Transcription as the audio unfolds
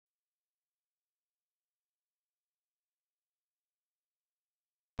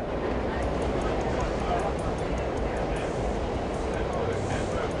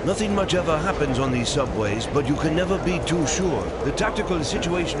Nothing much ever happens on these subways, but you can never be too sure. The tactical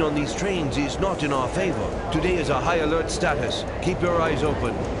situation on these trains is not in our favor. Today is a high alert status. Keep your eyes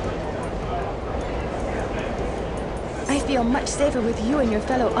open. I feel much safer with you and your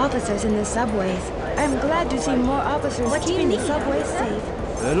fellow officers in the subways. I'm glad to see more officers keeping the subways safe.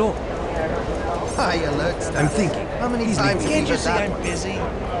 Hello. High alert status. I'm thinking. How many times Can't you see that I'm busy?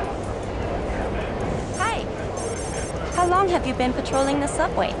 Hi. How long have you been patrolling the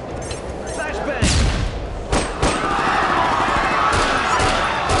subway? Flashbang!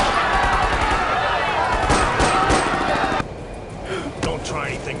 Don't try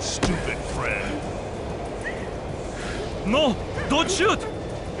anything stupid, friend. No! Don't shoot!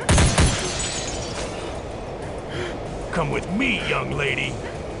 Come with me, young lady.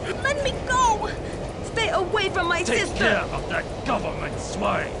 Let me go! Stay away from my Take sister! care of that government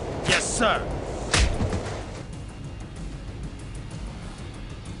swine. Yes, sir.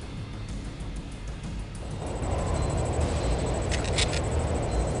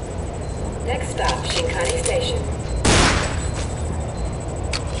 Next stop, Shinkani Station.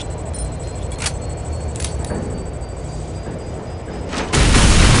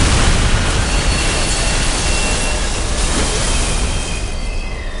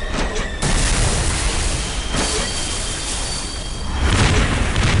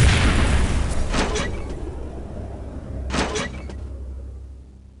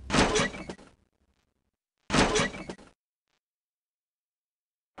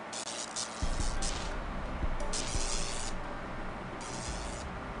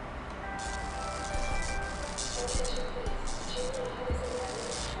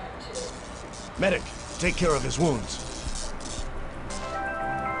 Medic, take care of his wounds.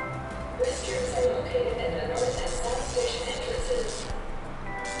 Restrooms are located at the north and south station entrances.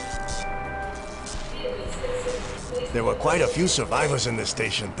 There were quite a few survivors in this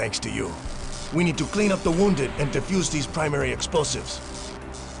station, thanks to you. We need to clean up the wounded and defuse these primary explosives.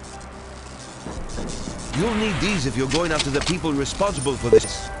 You'll need these if you're going after the people responsible for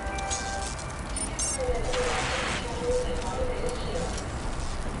this.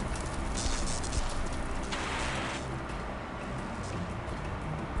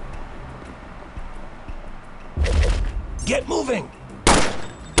 Get moving!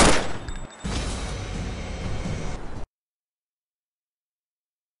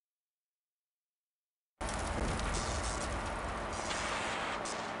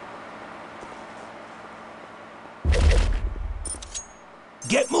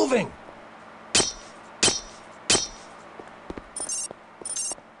 Get moving!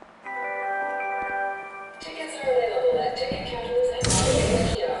 Tickets are available at ticket counters and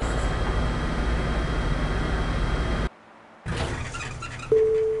automated kiosks.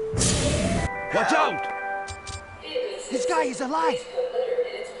 Watch out! This guy is alive! Put litter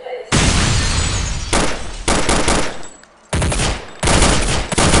in its place.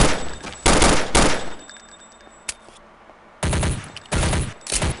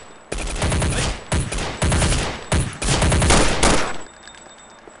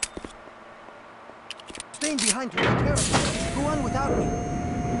 Staying behind to take care of him. Go on without me.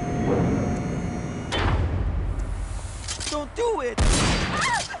 Don't do it!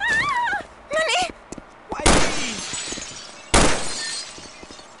 Money! Why me?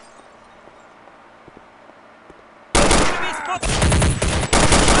 Enemy spotted!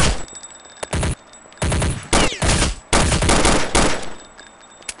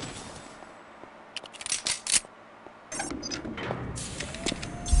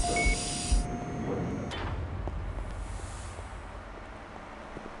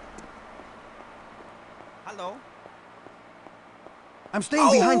 Hello? I'm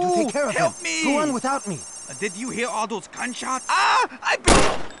staying behind to take care of help him. me! Go on without me. Did you hear all those gunshots? Ah! I've been...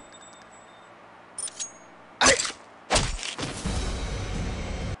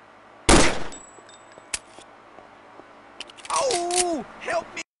 Oh! Help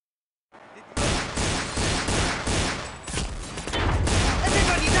me!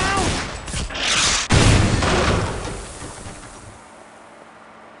 Everybody down!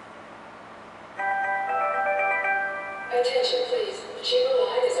 Attention, please. The Chiba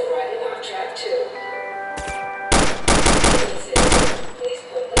line is arriving on track 2. Please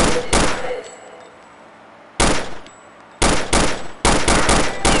put litter in its place.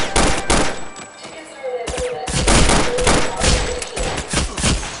 Tickets are available at ticket counters and automated kiosks.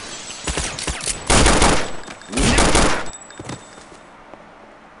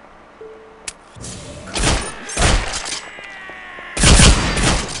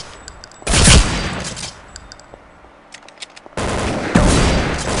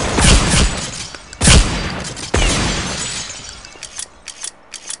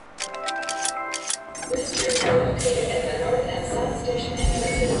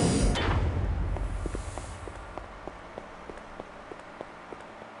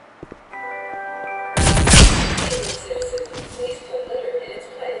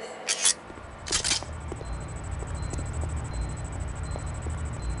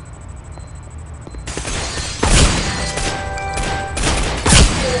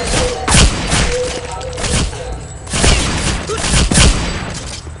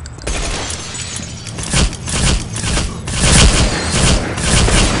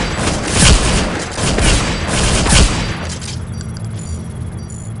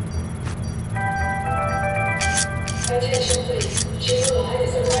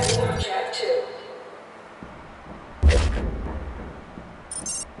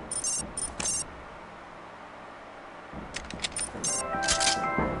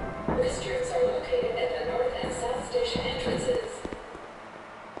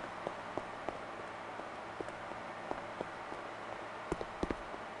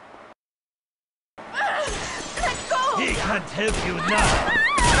 He can't help you now.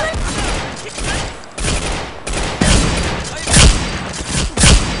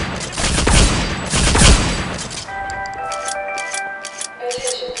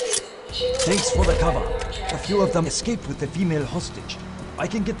 Attention please. Thanks for the cover. A few of them escaped with the female hostage. I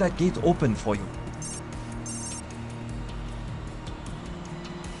can get that gate open for you.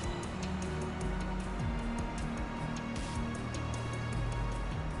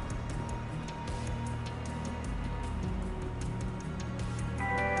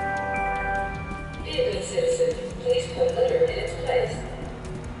 Be a good citizen. Please put litter in its place.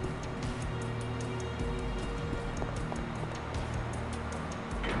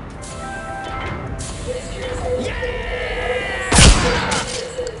 Restrooms are located at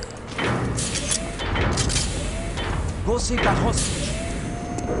station entrances. Go save that hostage.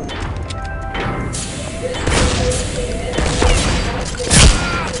 Restrooms are located at station entrances.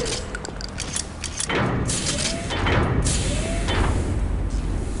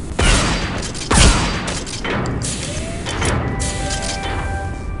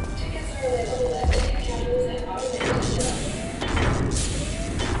 Tickets are available at ticket counters and automated shelves.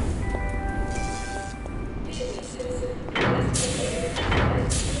 Be a good citizen. Please put litter in its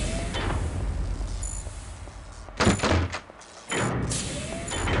place.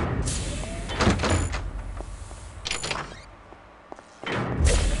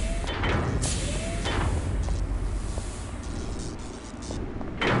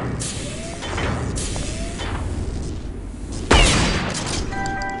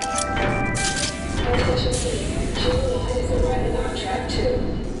 Attention please. Channel 9 is arriving on track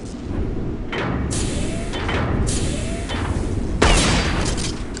 2.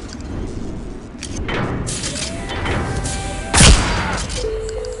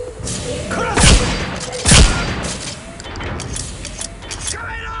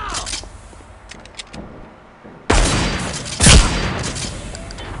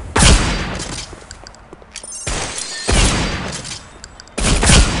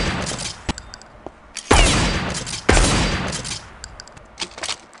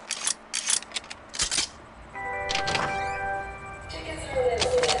 Tickets are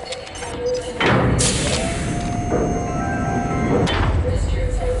available at ticket counters and automated shelves.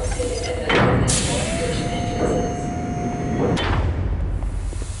 Restrooms are located at the north and south station entrances. Attention please.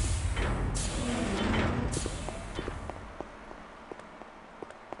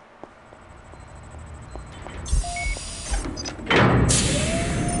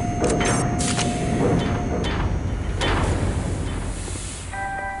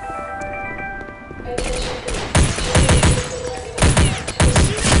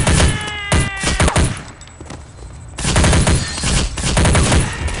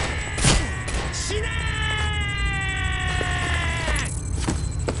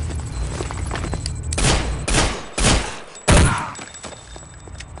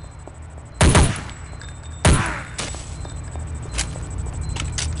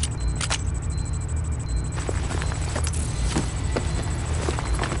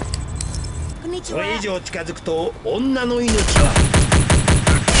 それ以上近づくと女の命は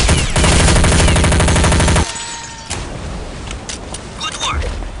Good work.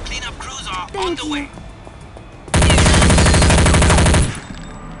 Cleanup crews are on the way.